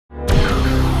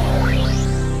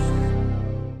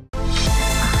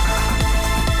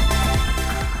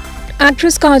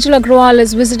Actress Kajal Aggarwal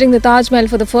is visiting the Taj Mahal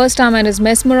for the first time and is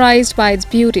mesmerized by its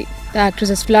beauty. The actress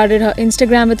has flooded her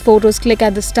Instagram with photos clicked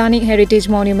at the stunning heritage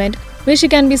monument, where she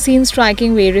can be seen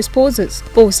striking various poses.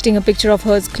 Posting a picture of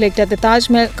hers clicked at the Taj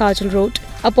Mahal, Kajal wrote,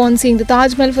 "Upon seeing the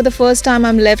Taj Mahal for the first time,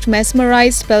 I'm left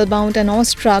mesmerized, spellbound and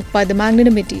awestruck by the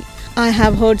magnanimity. I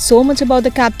have heard so much about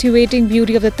the captivating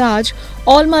beauty of the Taj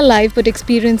all my life, but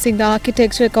experiencing the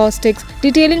architecture, acoustics,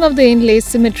 detailing of the inlays,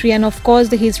 symmetry and of course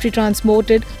the history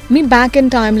transported me back in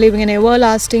time, leaving an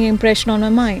everlasting impression on my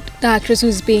mind." The actress, who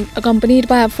is being accompanied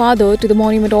by her father to the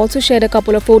monument, also shared a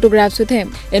couple of photographs with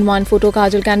him. In one photo,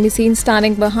 Kajal can be seen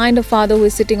standing behind her father,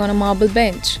 who is sitting on a marble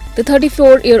bench. The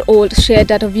 34-year-old shared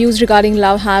that her views regarding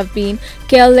love have been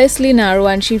carelessly narrow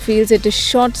and she feels it is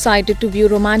short-sighted to view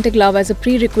romantic love as a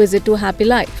prerequisite to a happy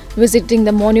life. Visiting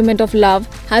the monument of love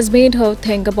has made her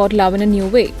think about love in a new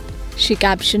way. She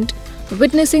captioned,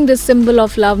 "Witnessing this symbol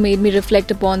of love made me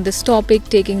reflect upon this topic,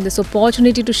 taking this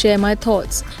opportunity to share my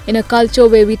thoughts. In a culture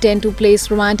where we tend to place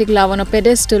romantic love on a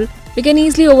pedestal, we can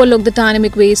easily overlook the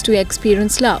dynamic ways to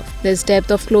experience love. There's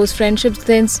depth of close friendships,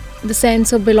 then the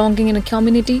sense of belonging in a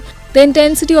community, the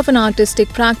intensity of an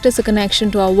artistic practice, a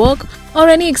connection to our work, or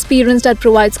any experience that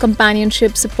provides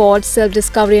companionship, support,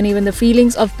 self-discovery and even the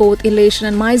feelings of both elation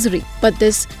and misery. But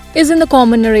this isn't the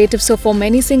common narrative, so for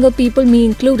many single people, me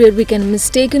included, we can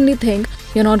mistakenly think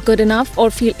you're not good enough or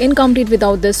feel incomplete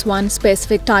without this one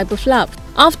specific type of love.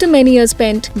 After many years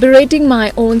spent berating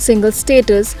my own single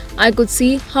status, I could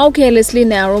see how carelessly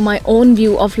narrow my own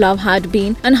view of love had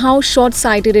been and how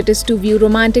short-sighted it is to view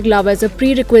romantic love as a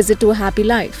prerequisite to a happy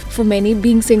life. For many,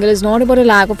 being single is not about a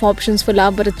lack of options for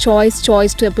love, but a choice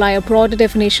to apply a broader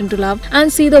definition to love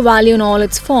and see the value in all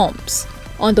its forms."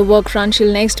 On the work front,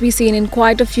 she'll next be seen in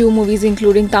quite a few movies,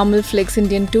 including Tamil flicks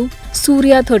Indian 2,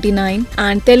 Surya 39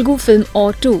 and Telugu film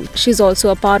Or 2. She's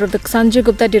also a part of the Sanjay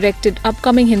Gupta directed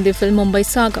upcoming Hindi film Mumbai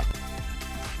Saga.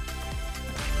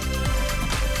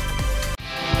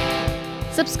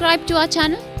 Subscribe to our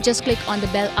channel. Just click on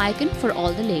the bell icon for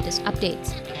all the latest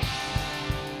updates.